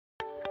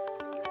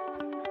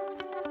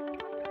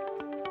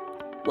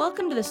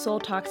Welcome to the Soul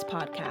Talks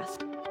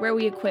podcast, where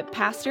we equip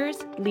pastors,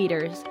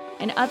 leaders,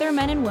 and other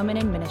men and women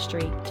in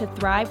ministry to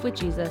thrive with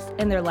Jesus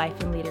in their life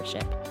and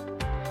leadership.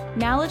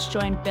 Now let's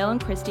join Bill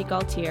and Christy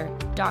Gaultier,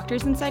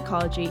 doctors in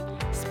psychology,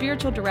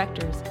 spiritual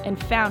directors, and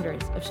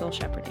founders of Soul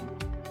Shepherding.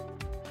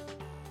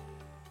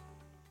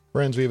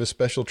 Friends, we have a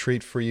special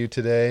treat for you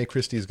today.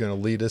 Christy is going to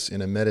lead us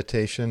in a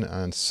meditation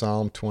on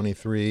Psalm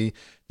 23.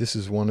 This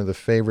is one of the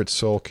favorite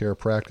soul care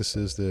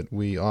practices that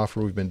we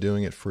offer. We've been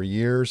doing it for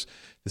years.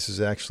 This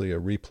is actually a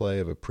replay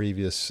of a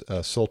previous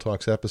Soul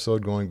Talks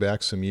episode going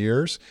back some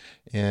years,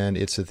 and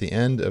it's at the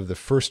end of the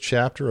first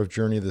chapter of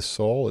Journey of the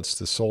Soul. It's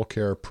the soul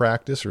care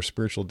practice or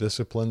spiritual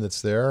discipline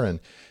that's there, and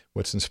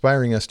what's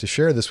inspiring us to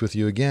share this with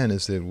you again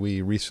is that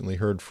we recently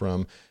heard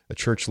from a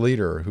church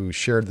leader who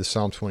shared the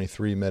Psalm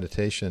 23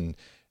 meditation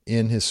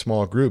in his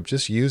small group,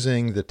 just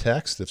using the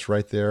text that's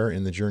right there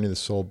in the Journey of the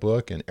Soul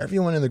book. And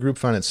everyone in the group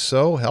found it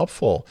so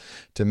helpful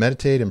to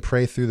meditate and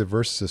pray through the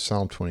verses of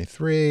Psalm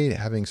 23,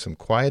 having some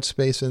quiet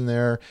space in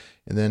there,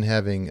 and then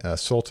having a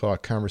soul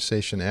talk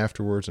conversation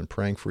afterwards and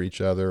praying for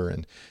each other.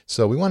 And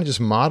so we want to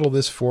just model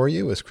this for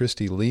you as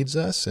Christy leads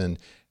us. And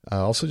I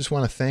also just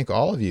want to thank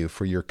all of you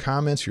for your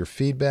comments, your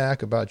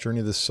feedback about Journey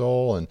of the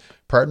Soul, and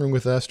partnering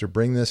with us to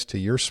bring this to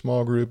your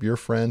small group, your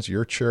friends,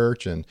 your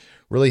church, and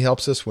really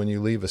helps us when you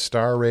leave a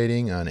star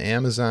rating on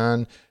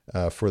Amazon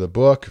for the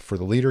book, for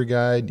the leader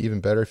guide.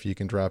 Even better if you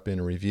can drop in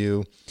a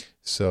review.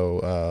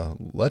 So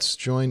let's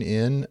join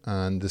in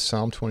on the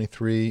Psalm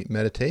 23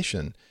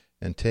 meditation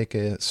and take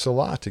a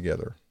Salah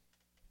together.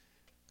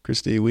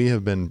 Christy, we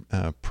have been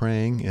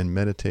praying and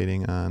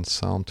meditating on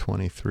Psalm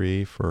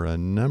 23 for a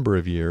number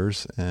of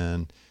years,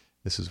 and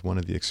this is one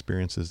of the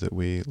experiences that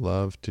we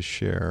love to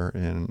share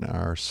in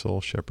our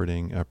soul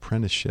shepherding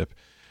apprenticeship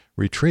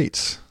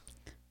retreats.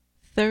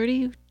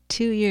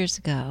 32 years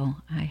ago,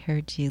 I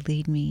heard you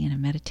lead me in a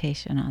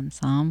meditation on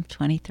Psalm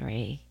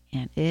 23,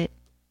 and it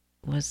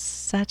was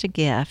such a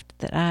gift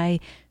that I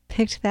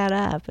picked that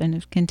up and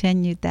have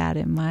continued that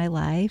in my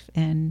life,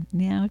 and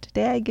now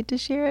today I get to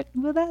share it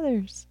with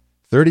others.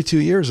 32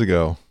 years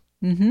ago.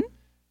 Mm-hmm.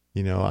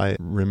 You know, I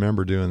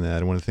remember doing that,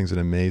 and one of the things that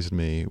amazed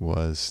me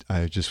was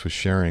I just was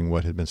sharing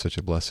what had been such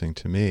a blessing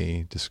to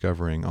me,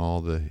 discovering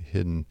all the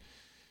hidden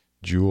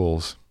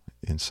jewels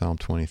in Psalm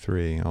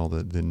 23, all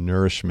the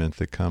nourishment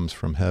that comes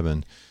from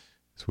heaven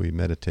as we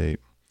meditate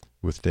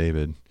with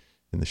David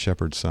in the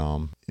Shepherd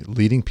Psalm.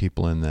 Leading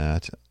people in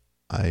that,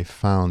 I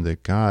found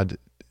that God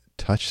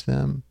touched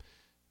them,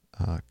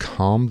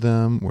 calmed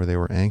them where they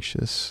were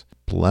anxious,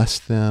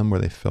 blessed them where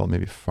they felt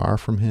maybe far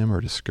from him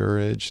or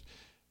discouraged.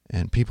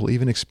 And people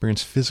even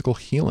experienced physical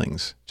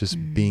healings just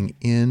being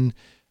in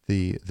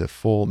the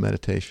full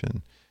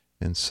meditation.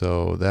 And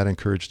so that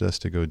encouraged us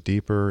to go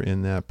deeper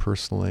in that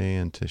personally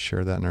and to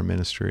share that in our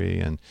ministry.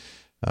 And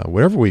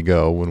wherever we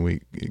go, when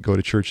we go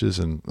to churches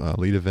and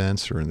lead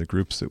events or in the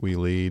groups that we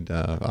lead,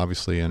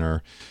 obviously in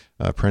our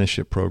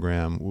apprenticeship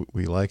program,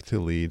 we like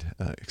to lead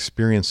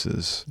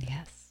experiences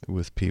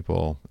with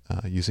people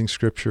using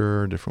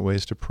scripture, different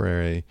ways to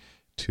pray,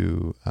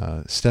 to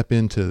step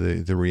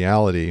into the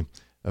reality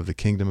of the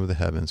kingdom of the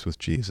heavens with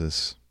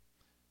Jesus.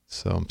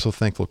 So I'm so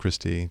thankful,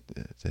 Christy,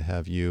 to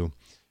have you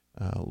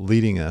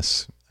leading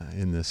us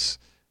in this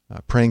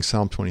praying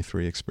Psalm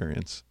 23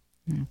 experience.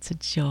 It's a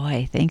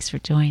joy. Thanks for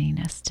joining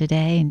us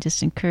today, and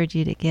just encourage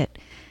you to get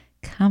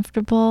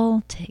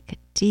comfortable, take a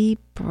deep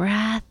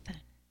breath, and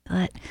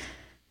let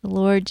the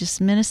Lord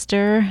just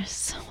minister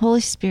His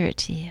Holy Spirit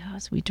to you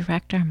as we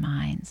direct our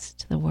minds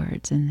to the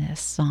words in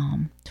this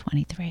Psalm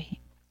 23.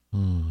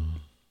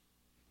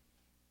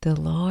 The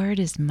Lord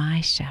is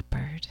my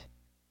shepherd.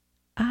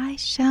 I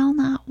shall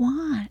not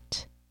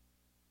want,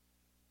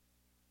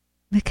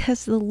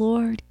 because the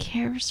Lord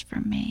cares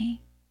for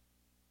me.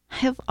 I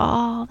have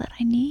all that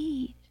I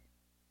need.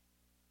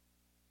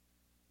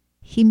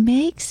 He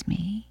makes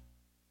me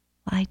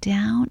lie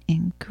down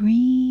in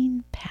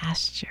green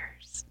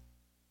pastures.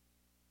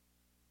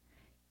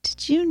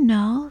 Did you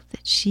know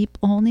that sheep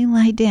only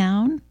lie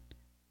down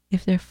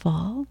if they're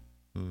full?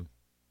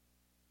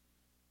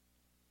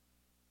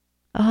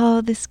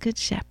 Oh, this good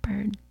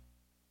shepherd.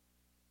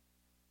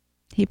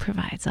 He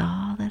provides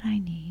all that I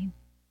need.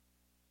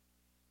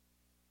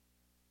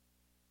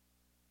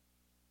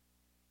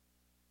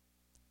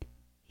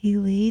 He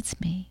leads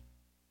me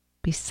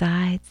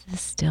beside the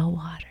still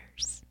waters.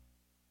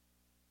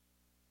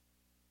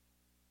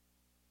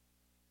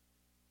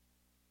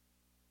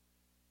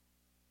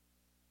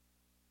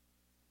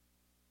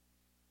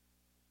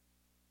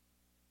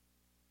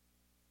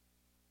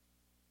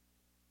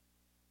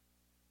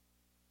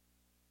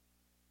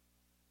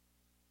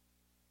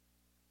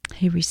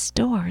 He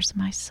restores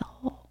my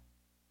soul.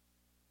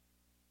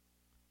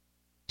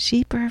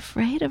 Sheep are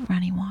afraid of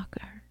running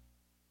water,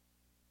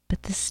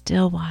 but the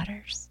still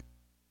waters,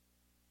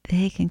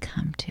 they can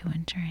come to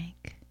and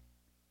drink.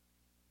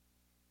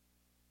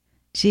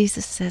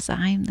 Jesus says,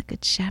 I am the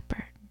good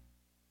shepherd.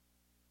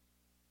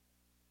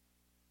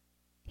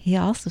 He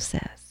also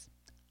says,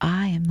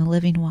 I am the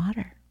living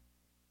water.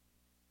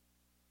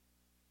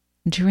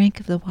 Drink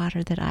of the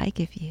water that I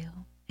give you,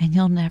 and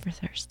you'll never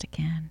thirst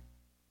again.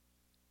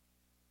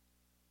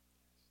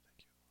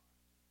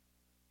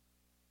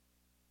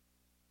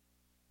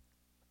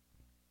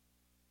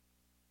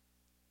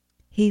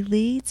 He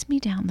leads me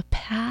down the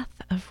path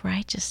of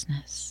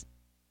righteousness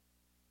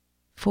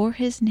for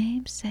his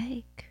name's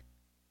sake.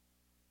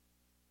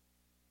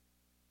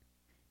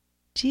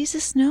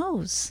 Jesus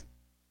knows.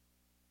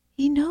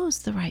 He knows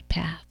the right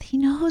path. He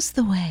knows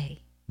the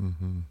way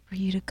for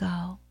you to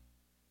go.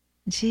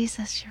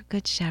 Jesus, your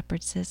good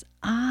shepherd, says,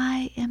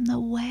 I am the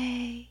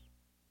way,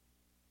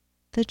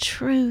 the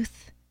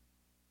truth,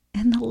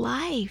 and the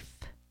life.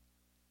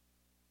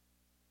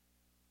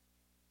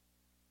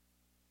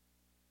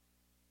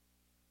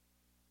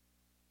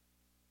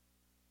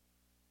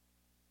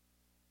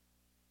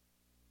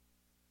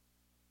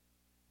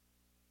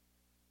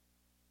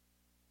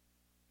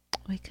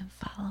 We can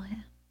follow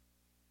him.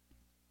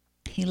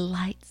 He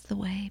lights the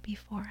way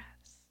before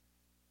us.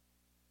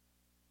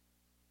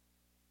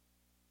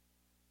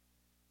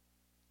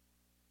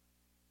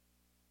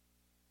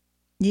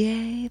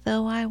 Yea,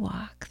 though I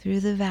walk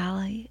through the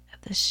valley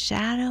of the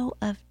shadow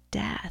of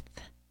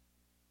death,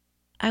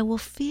 I will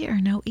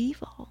fear no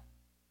evil.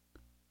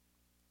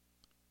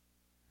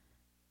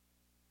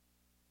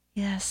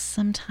 Yes,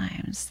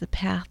 sometimes the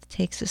path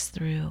takes us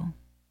through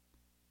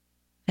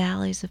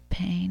valleys of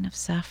pain, of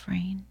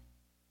suffering,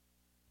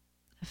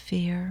 of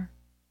fear,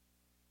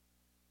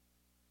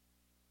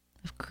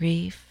 of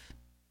grief.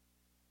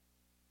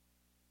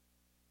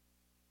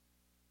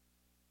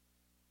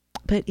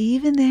 But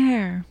even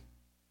there,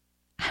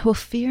 I will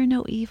fear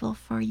no evil,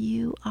 for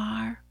you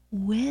are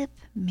with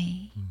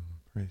me.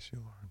 Praise you,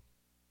 Lord.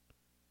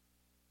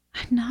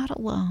 I'm not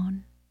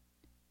alone.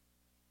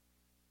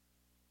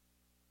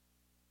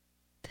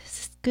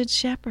 This good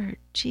shepherd,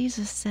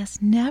 Jesus says,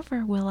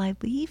 never will I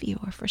leave you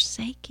or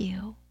forsake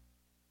you.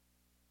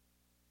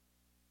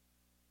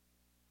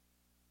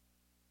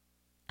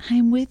 I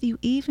am with you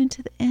even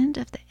to the end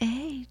of the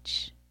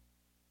age.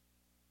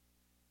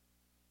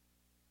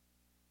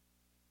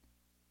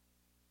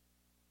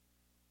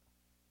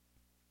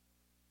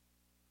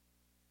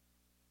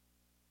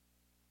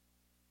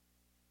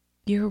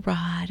 Your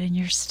rod and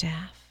your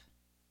staff,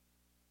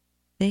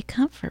 they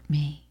comfort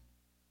me.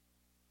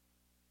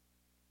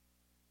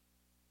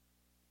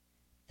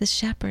 The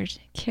shepherd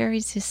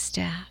carries his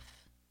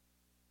staff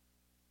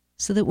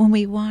so that when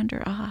we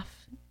wander off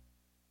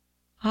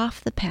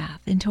the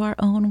path into our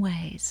own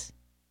ways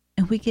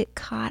and we get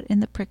caught in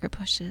the pricker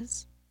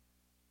bushes,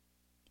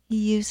 he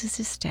uses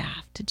his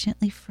staff to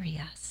gently free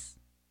us.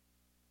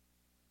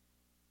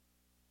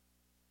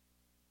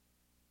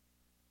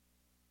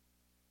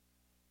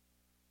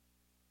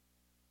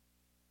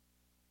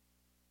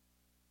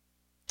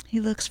 He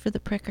looks for the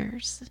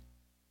prickers.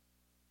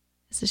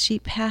 As the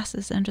sheep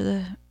passes under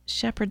the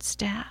shepherd's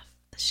staff,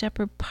 the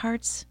shepherd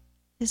parts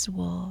his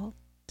wool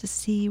to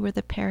see where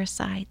the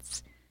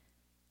parasites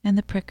and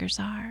the prickers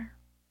are,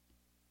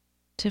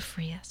 to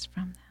free us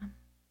from them.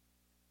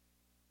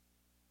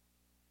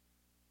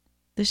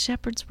 The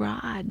shepherd's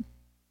rod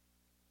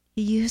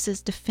he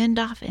uses to fend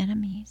off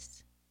enemies.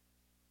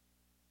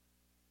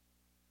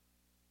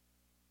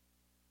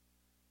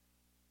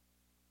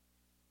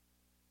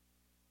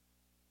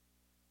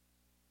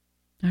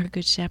 Our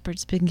good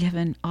shepherd's been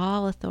given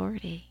all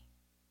authority.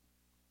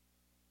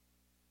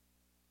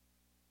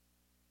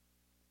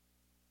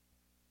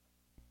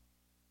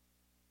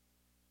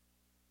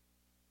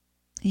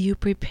 You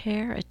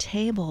prepare a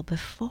table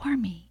before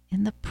me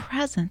in the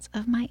presence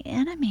of my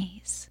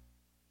enemies.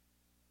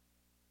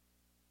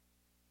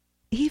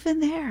 Even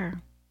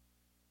there,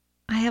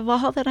 I have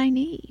all that I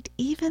need.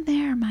 Even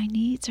there, my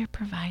needs are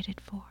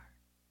provided for.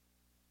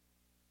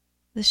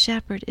 The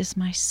shepherd is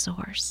my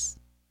source.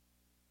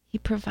 He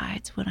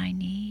provides what I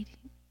need.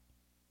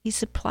 He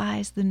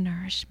supplies the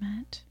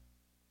nourishment.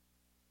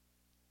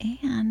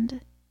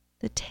 And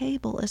the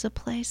table is a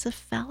place of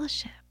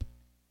fellowship.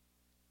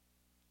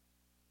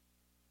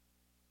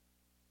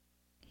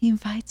 He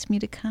invites me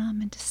to come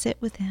and to sit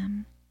with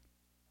him,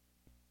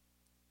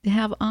 to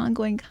have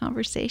ongoing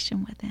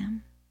conversation with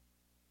him.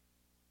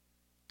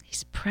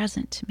 He's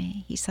present to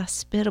me. He's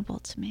hospitable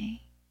to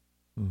me.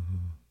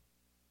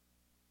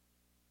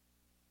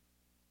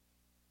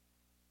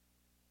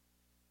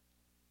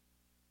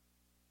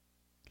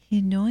 He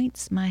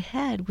anoints my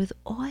head with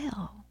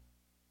oil.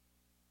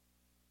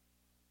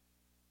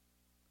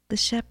 The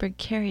shepherd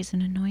carries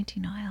an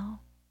anointing oil.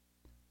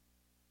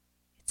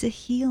 It's a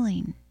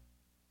healing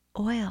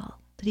oil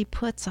that he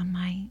puts on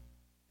my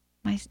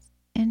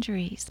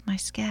injuries, my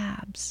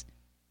scabs.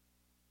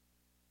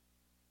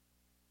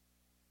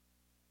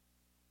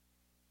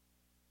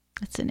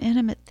 It's an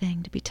intimate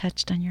thing to be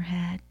touched on your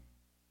head.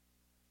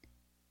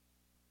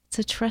 It's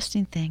a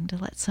trusting thing to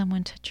let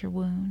someone touch your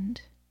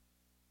wound.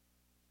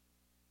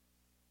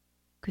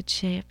 Good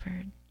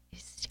shepherd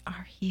is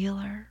our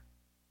healer.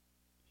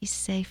 He's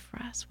safe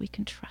for us. We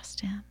can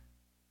trust him.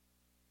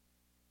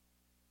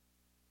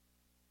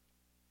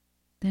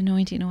 The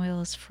anointing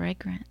oil is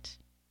fragrant.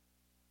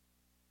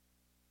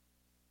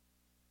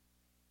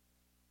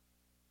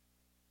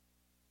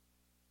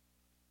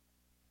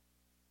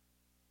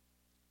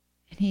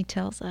 He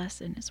tells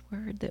us in His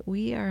Word that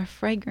we are a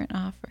fragrant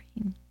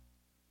offering.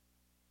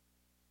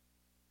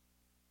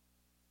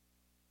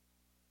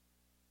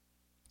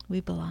 We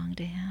belong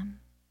to Him.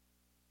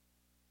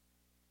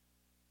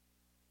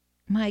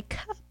 My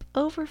cup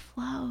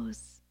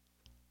overflows.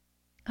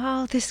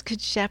 Oh, this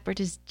Good Shepherd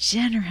is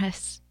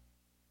generous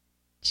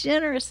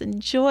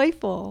and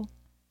joyful.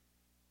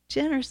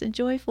 Generous and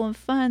joyful and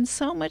fun,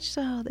 so much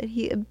so that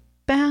He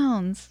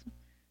abounds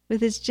with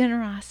His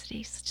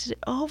generosity, such that it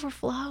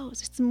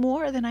overflows. It's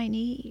more than I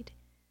need.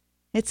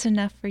 It's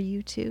enough for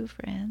you too,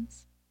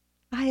 friends.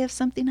 I have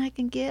something I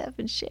can give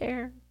and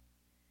share.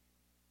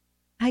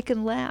 I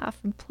can laugh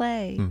and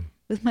play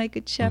with my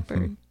Good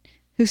Shepherd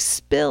who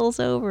spills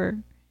over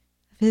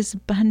of His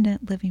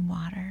abundant living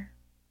water.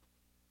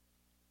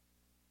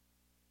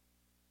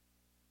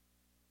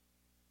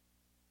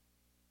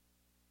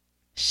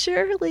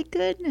 Surely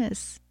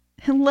goodness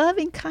and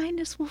loving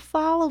kindness will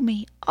follow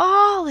me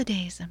all the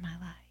days of my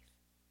life.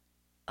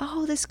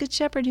 Oh, this Good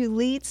Shepherd who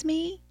leads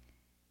me,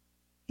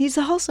 He's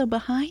also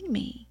behind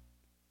me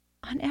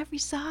on every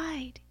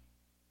side,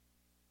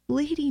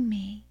 leading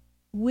me,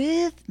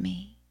 with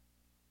me,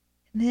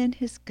 and then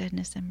His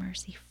goodness and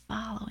mercy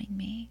following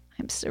me.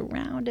 I'm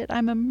surrounded,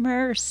 I'm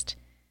immersed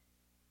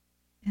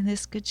in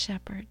this Good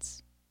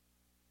Shepherd's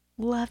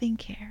loving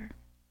care.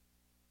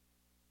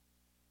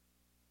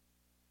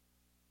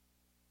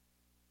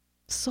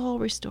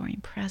 Soul-restoring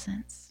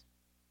presence.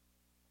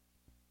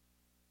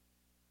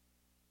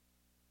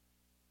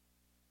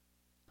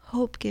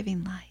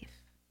 Hope-giving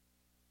life.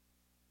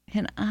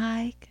 And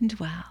I can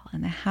dwell in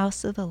the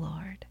house of the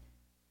Lord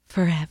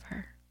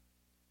forever.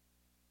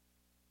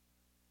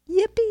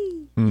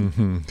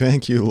 Yippee!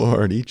 Thank you,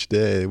 Lord. Each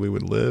day we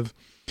would live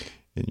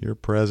in your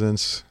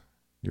presence,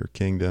 your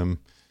kingdom.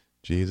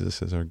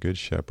 Jesus is our Good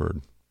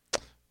Shepherd.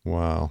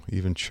 Wow.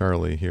 Even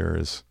Charlie here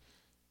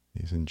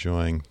he's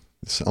enjoying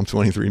Psalm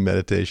 23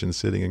 meditation,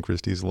 sitting in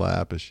Christy's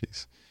lap as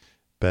she's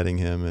petting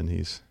him, and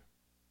he's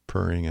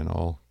purring and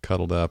all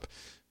cuddled up.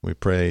 We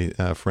pray,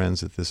 friends,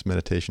 that this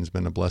meditation has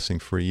been a blessing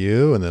for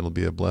you, and that it'll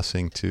be a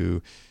blessing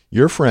to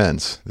your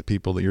friends, the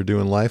people that you're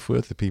doing life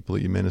with, the people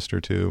that you minister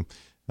to.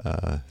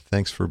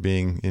 Thanks for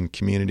being in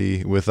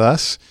community with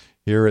us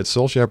here at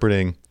Soul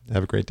Shepherding.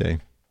 Have a great day.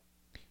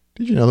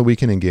 Did you know that we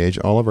can engage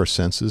all of our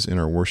senses in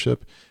our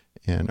worship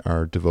and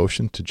our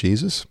devotion to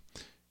Jesus?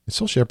 At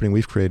Soul Shepherding,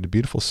 we've created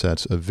beautiful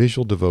sets of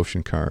visual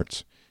devotion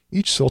cards.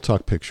 Each Soul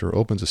Talk picture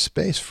opens a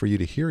space for you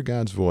to hear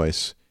God's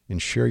voice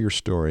and share your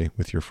story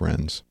with your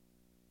friends.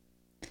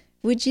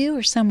 Would you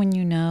or someone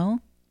you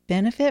know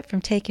benefit from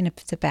taking a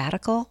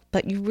sabbatical,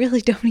 but you really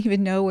don't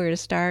even know where to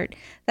start?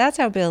 That's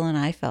how Bill and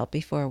I felt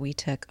before we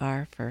took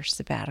our first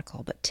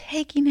sabbatical. But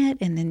taking it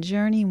and then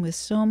journeying with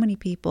so many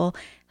people,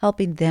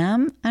 helping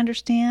them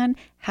understand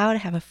how to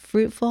have a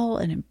fruitful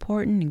and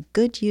important and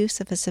good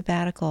use of a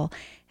sabbatical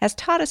has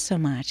taught us so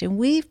much. And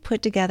we've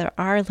put together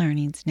our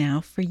learnings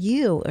now for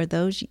you or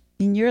those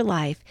in your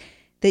life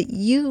that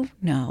you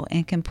know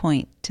and can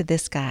point to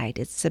this guide.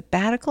 It's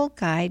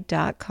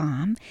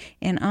sabbaticalguide.com,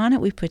 and on it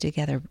we put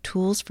together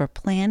tools for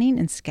planning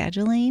and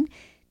scheduling.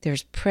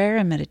 There's prayer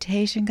and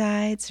meditation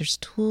guides. There's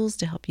tools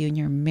to help you in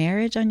your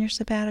marriage on your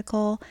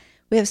sabbatical.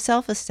 We have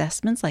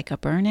self-assessments like a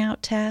burnout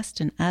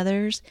test and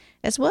others,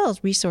 as well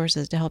as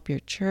resources to help your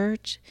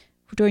church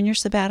during your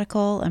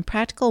sabbatical and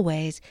practical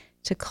ways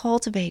to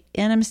cultivate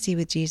intimacy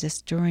with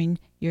Jesus during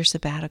your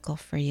sabbatical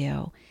for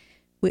you.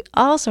 We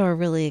also are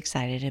really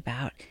excited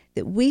about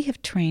that we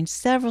have trained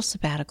several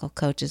sabbatical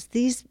coaches.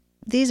 These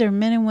are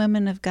men and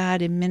women of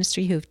God in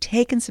ministry who have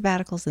taken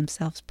sabbaticals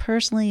themselves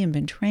personally and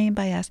been trained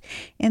by us,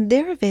 and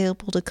they're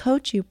available to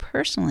coach you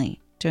personally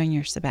during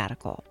your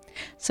sabbatical.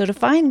 So to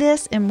find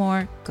this and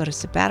more, go to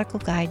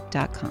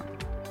sabbaticalguide.com.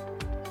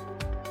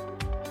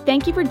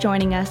 Thank you for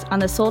joining us on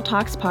the Soul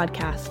Talks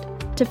podcast.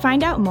 To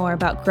find out more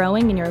about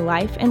growing in your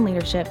life and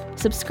leadership,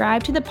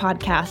 subscribe to the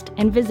podcast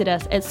and visit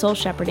us at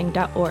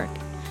soulshepherding.org.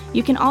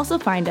 You can also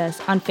find us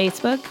on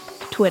Facebook,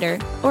 Twitter,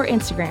 or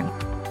Instagram.